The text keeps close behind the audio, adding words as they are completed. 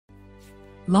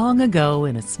Long ago,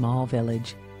 in a small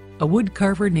village, a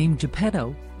woodcarver named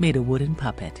Geppetto made a wooden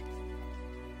puppet.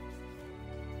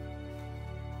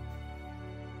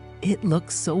 It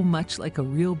looked so much like a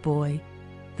real boy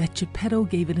that Geppetto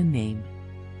gave it a name,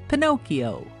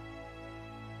 Pinocchio.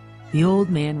 The old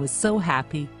man was so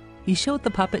happy, he showed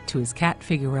the puppet to his cat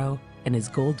Figaro and his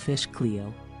goldfish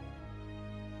Cleo.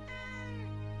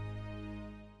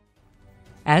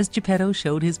 As Geppetto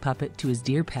showed his puppet to his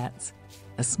dear pets,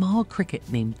 a small cricket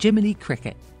named Jiminy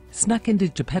Cricket snuck into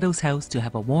Geppetto's house to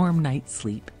have a warm night's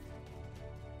sleep.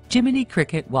 Jiminy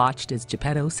Cricket watched as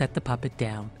Geppetto set the puppet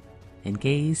down and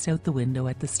gazed out the window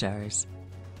at the stars.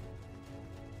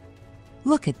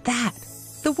 "Look at that!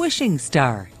 The wishing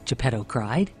star!" Geppetto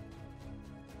cried.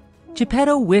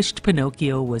 Geppetto wished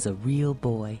Pinocchio was a real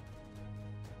boy.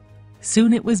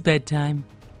 Soon it was bedtime,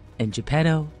 and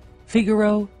Geppetto,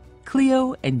 Figaro,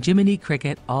 Cleo, and Jiminy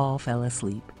Cricket all fell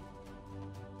asleep.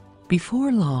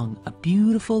 Before long, a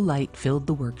beautiful light filled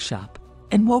the workshop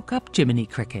and woke up Jiminy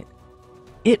Cricket.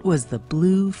 It was the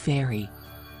Blue Fairy.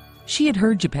 She had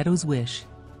heard Geppetto's wish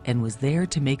and was there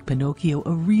to make Pinocchio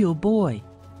a real boy.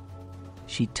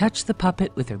 She touched the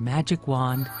puppet with her magic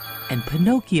wand, and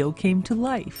Pinocchio came to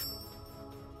life.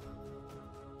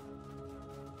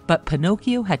 But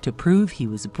Pinocchio had to prove he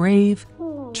was brave,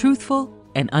 truthful,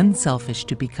 and unselfish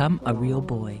to become a real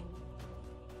boy.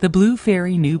 The Blue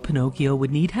Fairy knew Pinocchio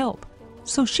would need help,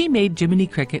 so she made Jiminy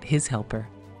Cricket his helper,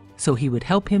 so he would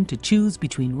help him to choose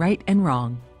between right and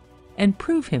wrong, and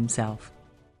prove himself.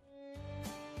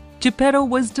 Geppetto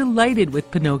was delighted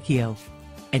with Pinocchio,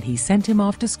 and he sent him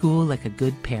off to school like a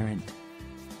good parent.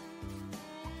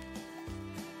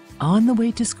 On the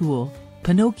way to school,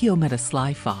 Pinocchio met a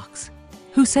sly fox,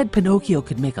 who said Pinocchio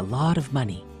could make a lot of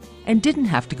money and didn't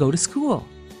have to go to school.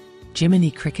 Jiminy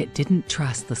Cricket didn't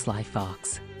trust the sly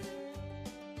fox.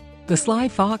 The sly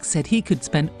fox said he could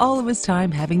spend all of his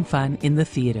time having fun in the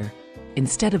theater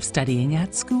instead of studying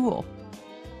at school.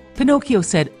 Pinocchio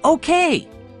said, "Okay!"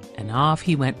 and off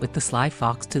he went with the sly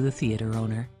fox to the theater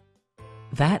owner.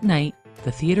 That night,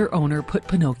 the theater owner put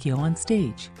Pinocchio on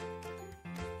stage.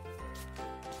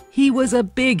 He was a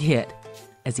big hit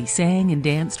as he sang and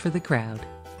danced for the crowd.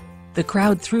 The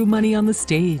crowd threw money on the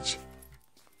stage.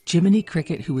 Jiminy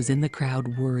Cricket, who was in the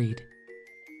crowd, worried.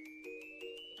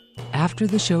 After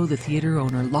the show, the theater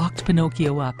owner locked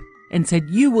Pinocchio up and said,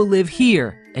 "You will live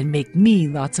here and make me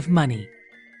lots of money."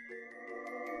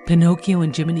 Pinocchio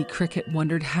and Jiminy Cricket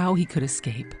wondered how he could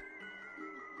escape.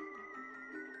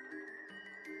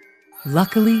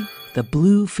 Luckily, the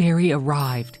Blue Fairy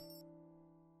arrived.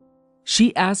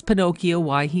 She asked Pinocchio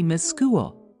why he missed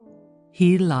school.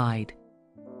 He lied.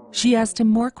 She asked him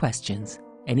more questions,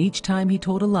 and each time he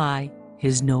told a lie,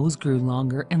 his nose grew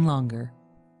longer and longer.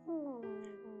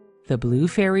 The Blue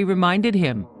Fairy reminded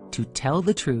him to tell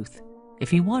the truth if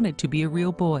he wanted to be a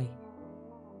real boy.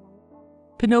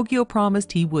 Pinocchio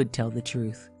promised he would tell the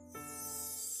truth.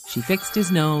 She fixed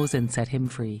his nose and set him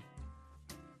free.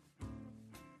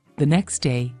 The next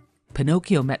day,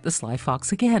 Pinocchio met the sly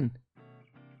fox again.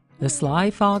 The sly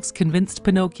fox convinced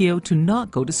Pinocchio to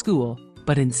not go to school,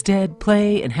 but instead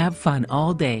play and have fun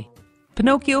all day.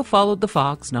 Pinocchio followed the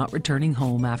fox, not returning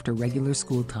home after regular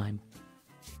school time.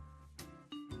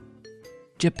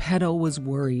 Geppetto was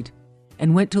worried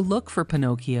and went to look for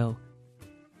Pinocchio.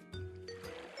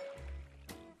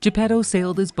 Geppetto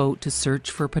sailed his boat to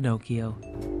search for Pinocchio,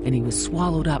 and he was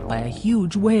swallowed up by a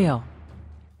huge whale.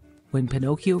 When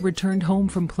Pinocchio returned home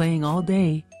from playing all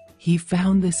day, he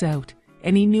found this out,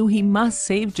 and he knew he must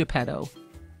save Geppetto.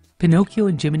 Pinocchio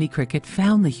and Jiminy Cricket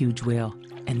found the huge whale,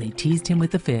 and they teased him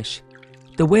with the fish.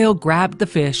 The whale grabbed the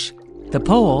fish, the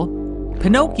pole,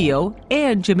 Pinocchio,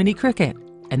 and Jiminy Cricket,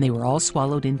 and they were all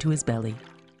swallowed into his belly.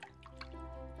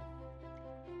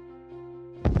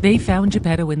 They found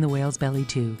Geppetto in the whale's belly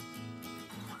too.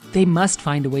 They must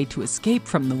find a way to escape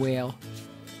from the whale.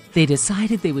 They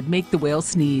decided they would make the whale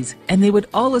sneeze, and they would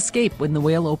all escape when the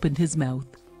whale opened his mouth.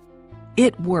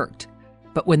 It worked,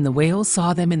 but when the whale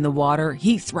saw them in the water,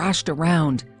 he thrashed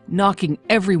around, knocking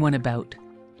everyone about.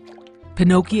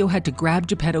 Pinocchio had to grab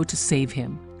Geppetto to save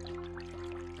him.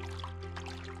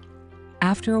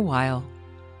 After a while,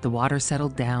 the water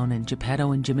settled down and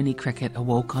Geppetto and Jiminy Cricket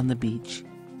awoke on the beach.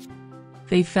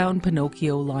 They found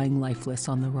Pinocchio lying lifeless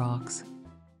on the rocks.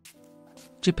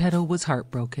 Geppetto was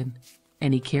heartbroken,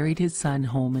 and he carried his son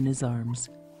home in his arms,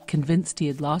 convinced he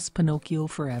had lost Pinocchio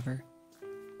forever.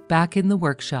 Back in the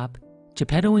workshop,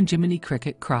 Geppetto and Jiminy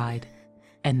Cricket cried,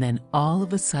 and then all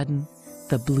of a sudden,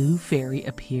 the Blue Fairy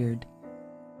appeared.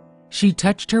 She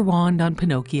touched her wand on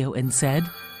Pinocchio and said,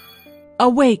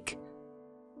 "Awake!"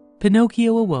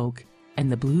 Pinocchio awoke,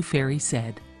 and the Blue Fairy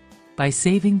said, By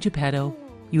saving Geppetto,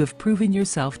 you have proven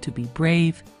yourself to be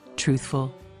brave,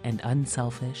 truthful, and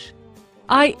unselfish."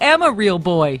 "I am a real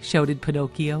boy!" shouted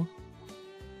Pinocchio.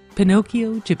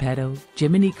 Pinocchio, Geppetto,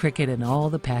 Jiminy Cricket, and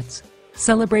all the pets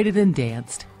celebrated and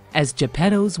danced as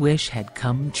Geppetto's wish had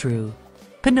come true.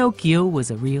 Pinocchio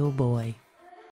was a real boy.